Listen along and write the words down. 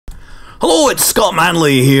Hello, it's Scott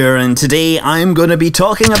Manley here, and today I'm going to be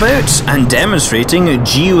talking about and demonstrating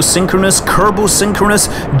geosynchronous, kerbal-synchronous,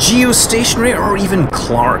 geostationary, or even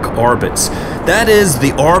Clark orbits. That is,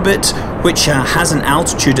 the orbit which has an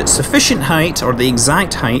altitude at sufficient height, or the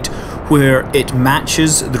exact height, where it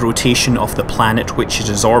matches the rotation of the planet which it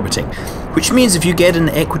is orbiting. Which means if you get in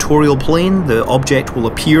the equatorial plane, the object will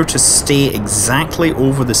appear to stay exactly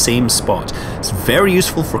over the same spot. It's very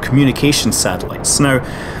useful for communication satellites. Now,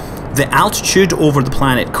 the altitude over the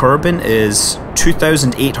planet Kerbal is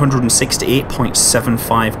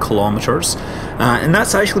 2,868.75 kilometers, and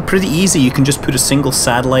that's actually pretty easy. You can just put a single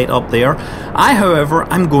satellite up there. However,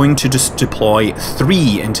 I'm going to just deploy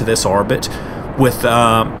 3 into this orbit with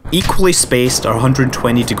equally spaced or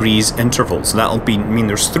 120 degrees intervals. That'll mean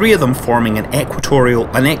there's 3 of them forming an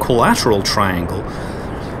equilateral triangle.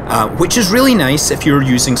 Which is really nice if you're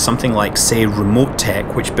using something like, say, remote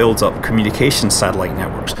tech, which builds up communication satellite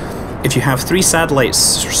networks. If you have 3 satellites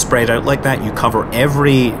spread out like that, you cover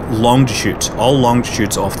every longitude, all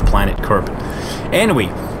longitudes of the planet Kerbal. Anyway,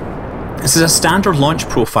 this is a standard launch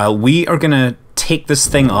profile. We are going to take this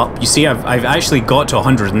thing up. You see, I've actually got to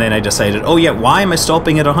 100, and then I decided, oh yeah, why am I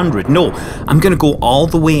stopping at 100? No, I'm going to go all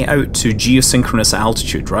the way out to geosynchronous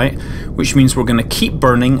altitude, right? Which means we're going to keep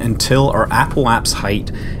burning until our apoapse height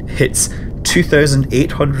hits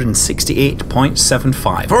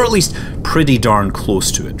 2,868.75, or at least pretty darn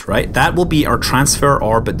close to it, right? That will be our transfer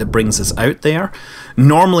orbit that brings us out there.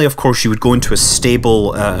 Normally, of course, you would go into a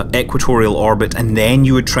stable equatorial orbit and then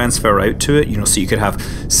you would transfer out to it, you know, so you could have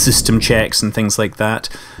system checks and things like that.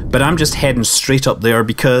 But I'm just heading straight up there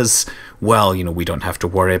because, well, you know, we don't have to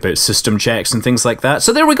worry about system checks and things like that.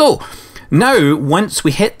 So there we go. Now, once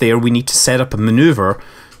we hit there, we need to set up a maneuver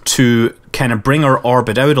to kind of bring our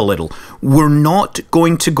orbit out a little. We're not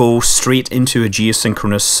going to go straight into a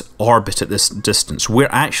geosynchronous orbit at this distance. We're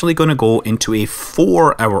actually going to go into a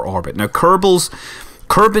 4-hour orbit. Now, Kerbal's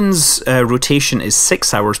rotation is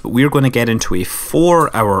 6 hours, but we're going to get into a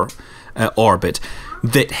 4-hour orbit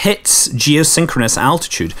that hits geosynchronous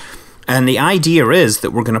altitude. And the idea is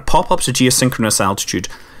that we're going to pop up to geosynchronous altitude,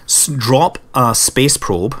 drop a space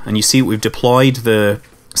probe, and you see we've deployed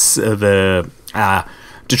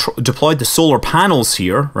deployed the solar panels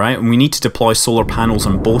here, right? And we need to deploy solar panels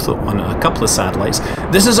on a couple of satellites.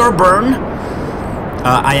 This is our burn.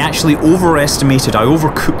 I actually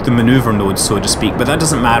overcooked the maneuver node, so to speak, but that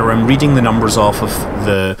doesn't matter. I'm reading the numbers off of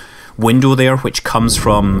the window there, which comes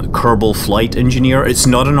from Kerbal Flight Engineer. It's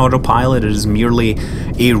not an autopilot, it is merely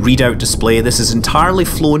a readout display. This is entirely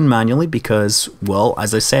flown manually because, well,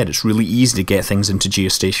 as I said, it's really easy to get things into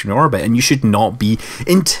geostationary orbit, and you should not be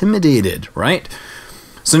intimidated, right?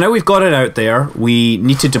 So now we've got it out there, we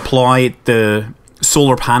need to deploy the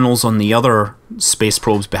solar panels on the other space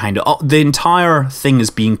probes behind it. The entire thing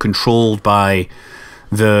is being controlled by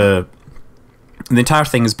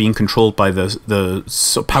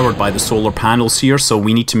powered by the solar panels here, so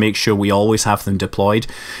we need to make sure we always have them deployed.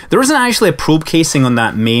 There isn't actually a probe casing on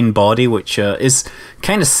that main body, which is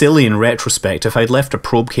kind of silly in retrospect. If I'd left a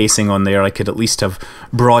probe casing on there, I could at least have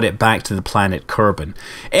brought it back to the planet Kerbal.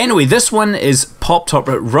 Anyway, this one is popped up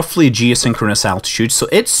at roughly geosynchronous altitude, so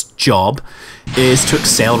its job is to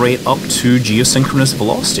accelerate up to geosynchronous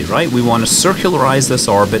velocity, right? We want to circularize this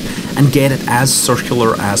orbit and get it as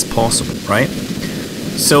circular as possible, right?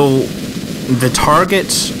 So the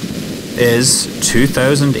target is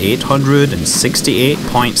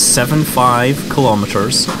 2,868.75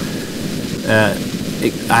 kilometers,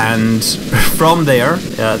 and from there,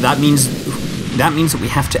 that means that we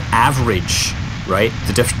have to average, right?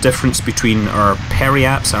 The difference between our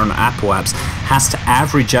periapse and our apoapse has to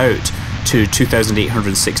average out to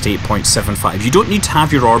 2,868.75. You don't need to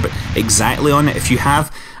have your orbit exactly on it. If you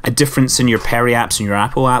have a difference in your periapse and your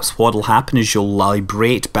apoapse, what'll happen is you'll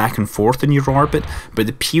vibrate back and forth in your orbit, but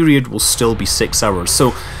the period will still be 6 hours.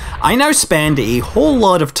 So I now spend a whole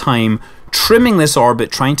lot of time trimming this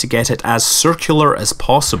orbit, trying to get it as circular as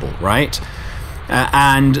possible, right?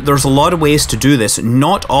 And there's a lot of ways to do this.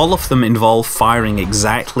 Not all of them involve firing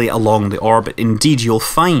exactly along the orbit. Indeed, you'll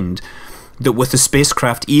find that with the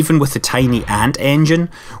spacecraft, even with the tiny ant engine,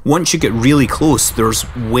 once you get really close, there's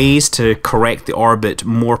ways to correct the orbit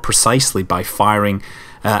more precisely by firing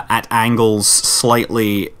at angles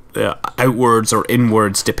slightly outwards or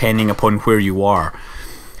inwards, depending upon where you are.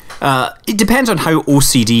 It depends on how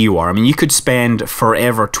OCD you are. I mean, you could spend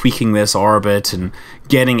forever tweaking this orbit and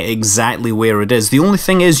getting it exactly where it is. The only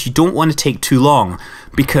thing is you don't want to take too long,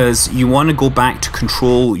 because you want to go back to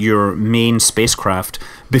control your main spacecraft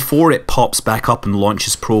before it pops back up and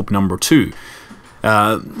launches probe number 2.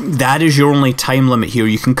 That is your only time limit here.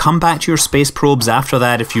 You can come back to your space probes after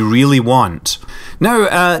that if you really want. Now,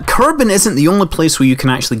 Kerbal isn't the only place where you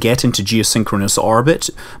can actually get into geosynchronous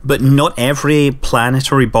orbit, but not every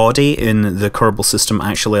planetary body in the Kerbal system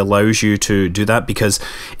actually allows you to do that, because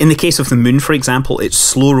in the case of the Moon, for example, its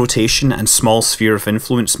slow rotation and small sphere of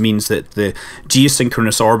influence means that the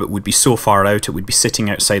geosynchronous orbit would be so far out it would be sitting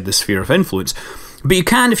outside the sphere of influence. But you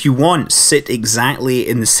can, if you want, sit exactly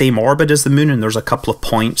in the same orbit as the Moon, and there's a couple of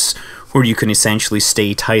points where you can essentially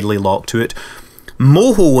stay tidally locked to it.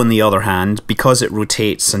 Moho, on the other hand, because it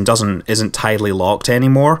rotates and isn't tidally locked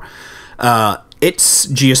anymore, its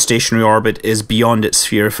geostationary orbit is beyond its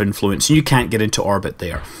sphere of influence, and you can't get into orbit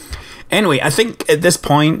there. Anyway, I think at this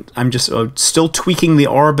point, I'm just still tweaking the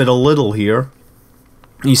orbit a little here.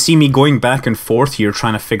 You see me going back and forth here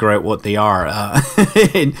trying to figure out what they are.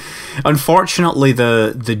 Unfortunately,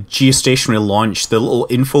 the geostationary launch, the little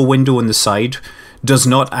info window on the side, does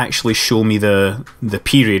not actually show me the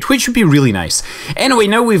period, which would be really nice. Anyway,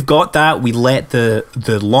 now we've got that, we let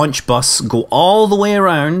the launch bus go all the way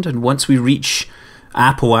around, and once we reach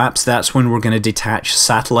Apoapс, that's when we're going to detach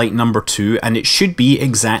satellite number 2, and it should be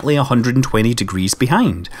exactly 120 degrees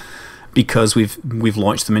behind, because we've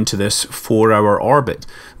launched them into this 4-hour orbit.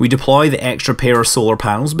 We deploy the extra pair of solar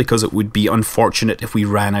panels because it would be unfortunate if we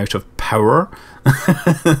ran out of power.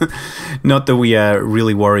 Not that we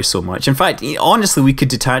really worry so much. In fact, honestly, we could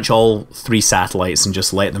detach all 3 satellites and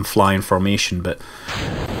just let them fly in formation, but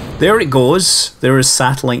there it goes. There is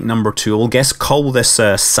satellite number 2. We'll call this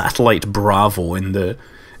satellite Bravo in the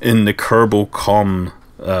Kerbal Com,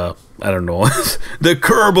 I don't know, the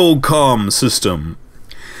Kerbal Com system.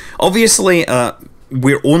 Obviously,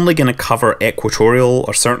 we're only going to cover equatorial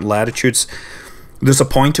or certain latitudes. There's a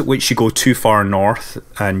point at which you go too far north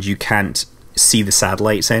and you can't see the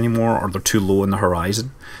satellites anymore, or they're too low on the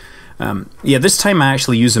horizon. Yeah, this time I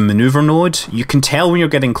actually use a maneuver node. You can tell when you're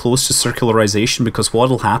getting close to circularization, because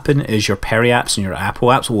what will happen is your periaps and your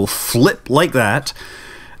apoapse will flip like that.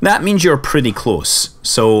 That means you're pretty close.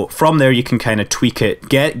 So from there you can kind of tweak it.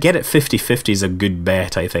 Get it 50-50 is a good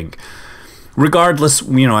bet, I think. Regardless,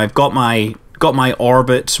 you know, I've got my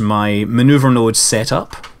orbit, my maneuver node set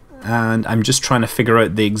up, and I'm just trying to figure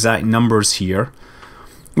out the exact numbers here.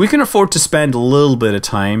 We can afford to spend a little bit of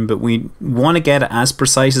time, but we want to get it as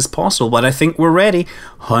precise as possible. But I think we're ready.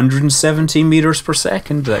 170 meters per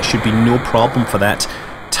second. That should be no problem for that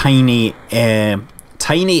tiny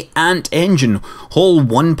ant engine. Whole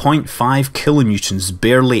 1.5 kilonewtons,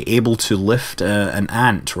 barely able to lift an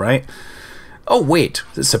ant, right? Oh wait,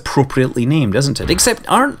 it's appropriately named, isn't it? Except,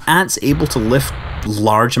 aren't ants able to lift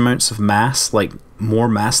large amounts of mass, like more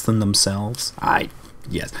mass than themselves?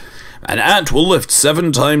 Yes. An ant will lift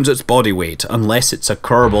 7 times its body weight, unless it's a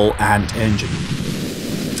Kerbal ant engine.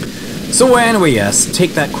 So anyway, yes,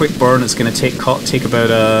 take that quick burn. It's going to take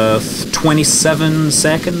about 27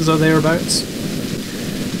 seconds or thereabouts.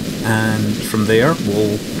 And from there,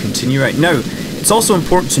 we'll continue out. Now, it's also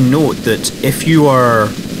important to note that if you are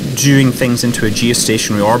doing things into a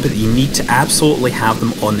geostationary orbit, you need to absolutely have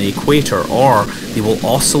them on the equator, or they will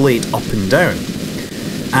oscillate up and down.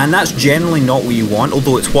 And that's generally not what you want,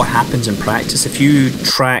 although it's what happens in practice. If you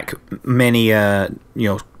track many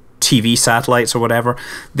TV satellites or whatever,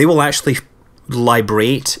 they will actually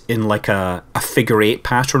librate in like a figure 8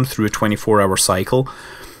 pattern through a 24-hour cycle.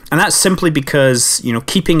 And that's simply because, you know,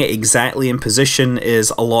 keeping it exactly in position is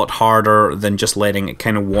a lot harder than just letting it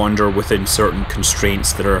kind of wander within certain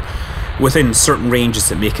constraints that are within certain ranges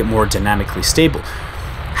that make it more dynamically stable.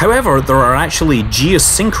 However, there are actually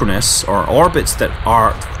geosynchronous, or orbits that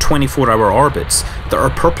are 24-hour orbits, that are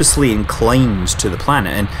purposely inclined to the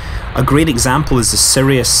planet. And a great example is the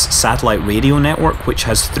Sirius satellite radio network, which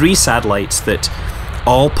has 3 satellites that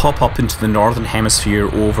all pop up into the northern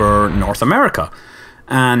hemisphere over North America.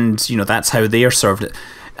 And, you know, that's how they are served.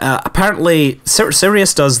 Apparently,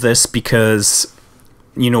 Sirius does this because,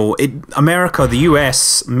 you know, America, the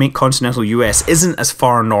US, continental US, isn't as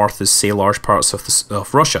far north as, say, large parts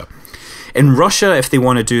of Russia. In Russia, if they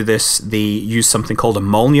want to do this, they use something called a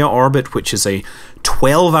Molniya orbit, which is a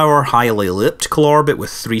 12-hour highly elliptical orbit with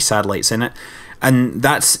 3 satellites in it. And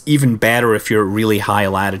that's even better if you're at really high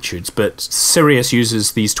latitudes. But Sirius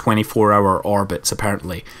uses these 24-hour orbits,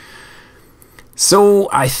 apparently. So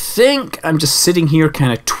I think I'm just sitting here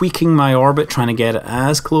kind of tweaking my orbit, trying to get it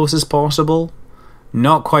as close as possible.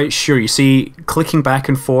 Not quite sure. You see, clicking back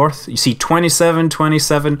and forth, you see 27,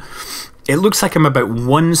 27. It looks like I'm about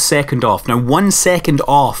 1 second off. Now, 1 second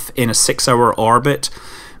off in a 6-hour orbit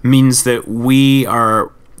means that we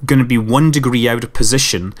are going to be 1 degree out of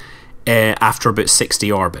position after about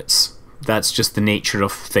 60 orbits. That's just the nature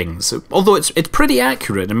of things. Although it's pretty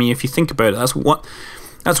accurate. I mean, if you think about it,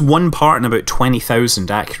 that's 1 part in about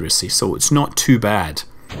 20,000 accuracy, so it's not too bad.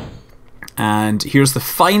 And here's the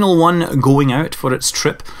final one going out for its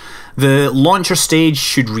trip. The launcher stage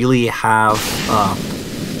should really have I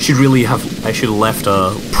should have left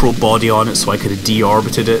a probe body on it so I could have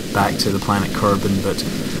deorbited it back to the planet Kerbal, but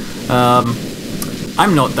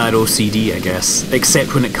I'm not that OCD, I guess,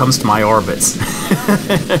 except when it comes to my orbits.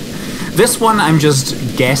 This one I'm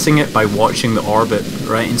just guessing it by watching the orbit,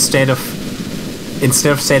 right? Instead of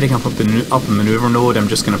setting up a maneuver node, I'm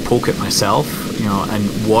just going to poke it myself, you know,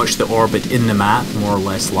 and watch the orbit in the map more or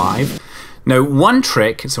less live. Now, one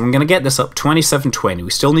trick, so I'm going to get this up 2720. We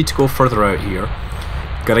still need to go further out here.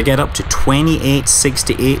 Got to get up to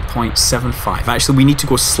 2868.75. Actually, we need to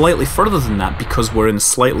go slightly further than that because we're in a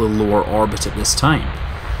slightly lower orbit at this time.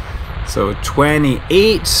 So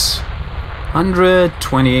 2800,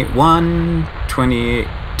 28.1,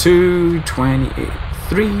 28.2,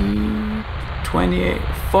 28.3,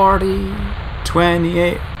 28.40,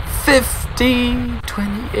 28.50,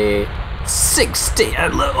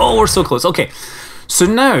 28.60. Oh, we're so close. Okay, so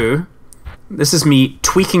now this is me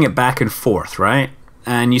tweaking it back and forth, right?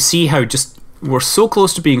 And you see how we're so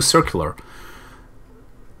close to being circular.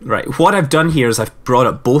 Right, what I've done here is I've brought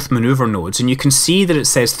up both maneuver nodes, and you can see that it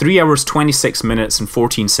says 3 hours, 26 minutes and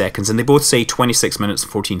 14 seconds, and they both say 26 minutes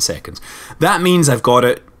and 14 seconds. That means I've got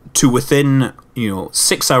it to within,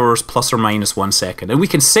 6 hours plus or minus 1 second. And we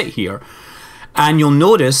can sit here, and you'll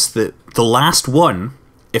notice that the last one,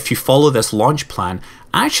 if you follow this launch plan,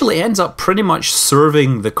 actually ends up pretty much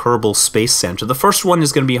serving the Kerbal Space Center. The first one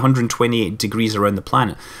is going to be 128 degrees around the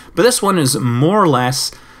planet, but this one is more or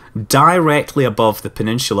less directly above the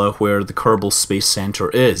peninsula where the Kerbal Space Center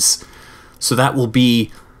is. So that will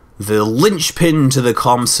be the linchpin to the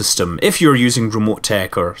comm system if you're using remote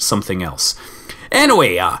tech or something else.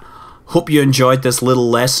 Anyway, hope you enjoyed this little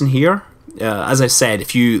lesson here. As I said,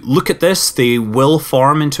 if you look at this, they will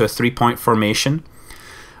form into a 3-point formation.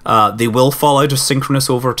 They will fall out of synchronous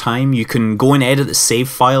over time. You can go and edit the save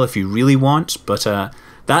file if you really want, but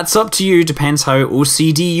that's up to you. Depends how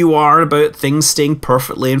OCD you are about things staying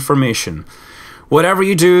perfectly in formation. Whatever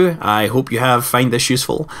you do, I hope you find this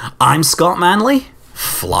useful. I'm Scott Manley.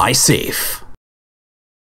 Fly safe.